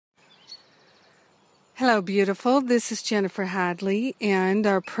Hello, beautiful. This is Jennifer Hadley, and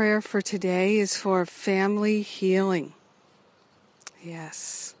our prayer for today is for family healing.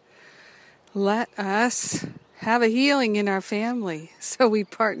 Yes. Let us have a healing in our family. So we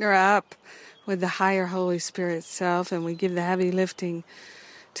partner up with the higher Holy Spirit self, and we give the heavy lifting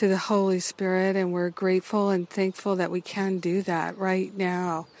to the Holy Spirit, and we're grateful and thankful that we can do that right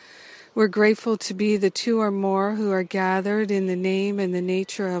now. We're grateful to be the two or more who are gathered in the name and the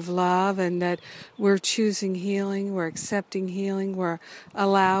nature of love, and that we're choosing healing, we're accepting healing, we're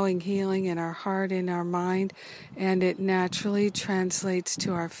allowing healing in our heart, in our mind, and it naturally translates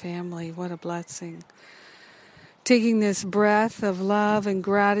to our family. What a blessing. Taking this breath of love and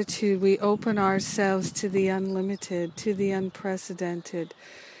gratitude, we open ourselves to the unlimited, to the unprecedented,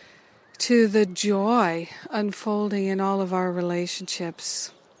 to the joy unfolding in all of our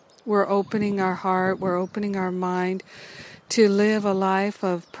relationships. We're opening our heart, we're opening our mind to live a life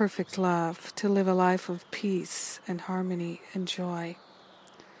of perfect love, to live a life of peace and harmony and joy.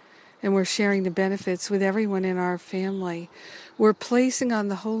 And we're sharing the benefits with everyone in our family. We're placing on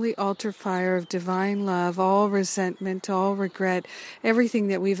the holy altar fire of divine love all resentment, all regret, everything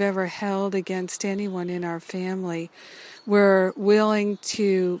that we've ever held against anyone in our family. We're willing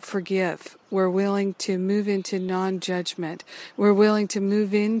to forgive. We're willing to move into non-judgment. We're willing to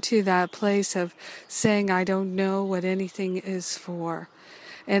move into that place of saying, I don't know what anything is for.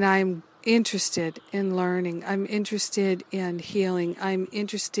 And I'm interested in learning. I'm interested in healing. I'm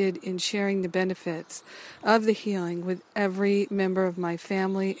interested in sharing the benefits of the healing with every member of my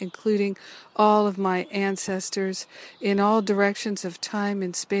family, including all of my ancestors. In all directions of time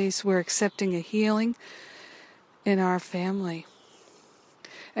and space, we're accepting a healing in our family.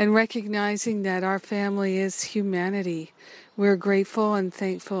 And recognizing that our family is humanity, we're grateful and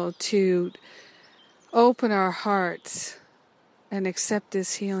thankful to open our hearts and accept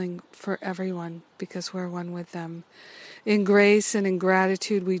this healing for everyone because we're one with them. In grace and in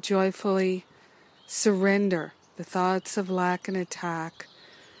gratitude, we joyfully surrender the thoughts of lack and attack,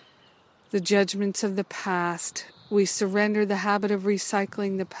 the judgments of the past. We surrender the habit of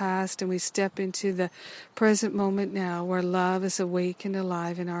recycling the past, and we step into the present moment now where love is awake and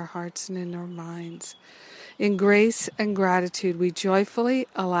alive in our hearts and in our minds. In grace and gratitude, we joyfully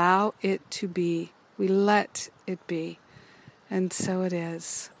allow it to be. We let it be. And so it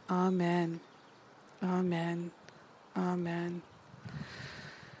is. Amen. Amen. Amen.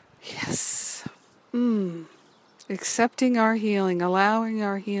 Yes. Accepting our healing, allowing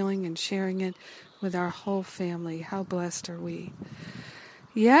our healing, and sharing it with our whole family. How blessed are we?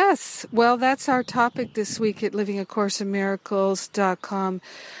 Yes. Well, that's our topic this week at LivingACourseInMiracles.com.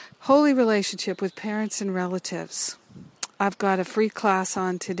 Holy relationship with parents and relatives. I've got a free class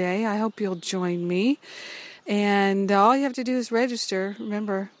on today. I hope you'll join me. And all you have to do is register,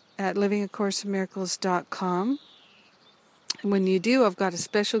 remember, at LivingACourseInMiracles.com. And when you do, I've got a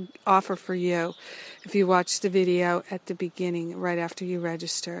special offer for you if you watch the video at the beginning, right after you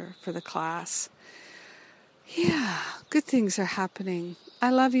register for the class. Yeah, good things are happening.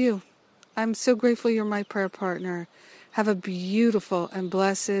 I love you. I'm so grateful you're my prayer partner. Have a beautiful and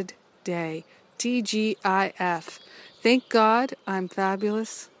blessed day. TGIF. Thank God I'm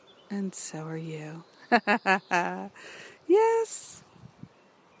fabulous, and so are you. Yes.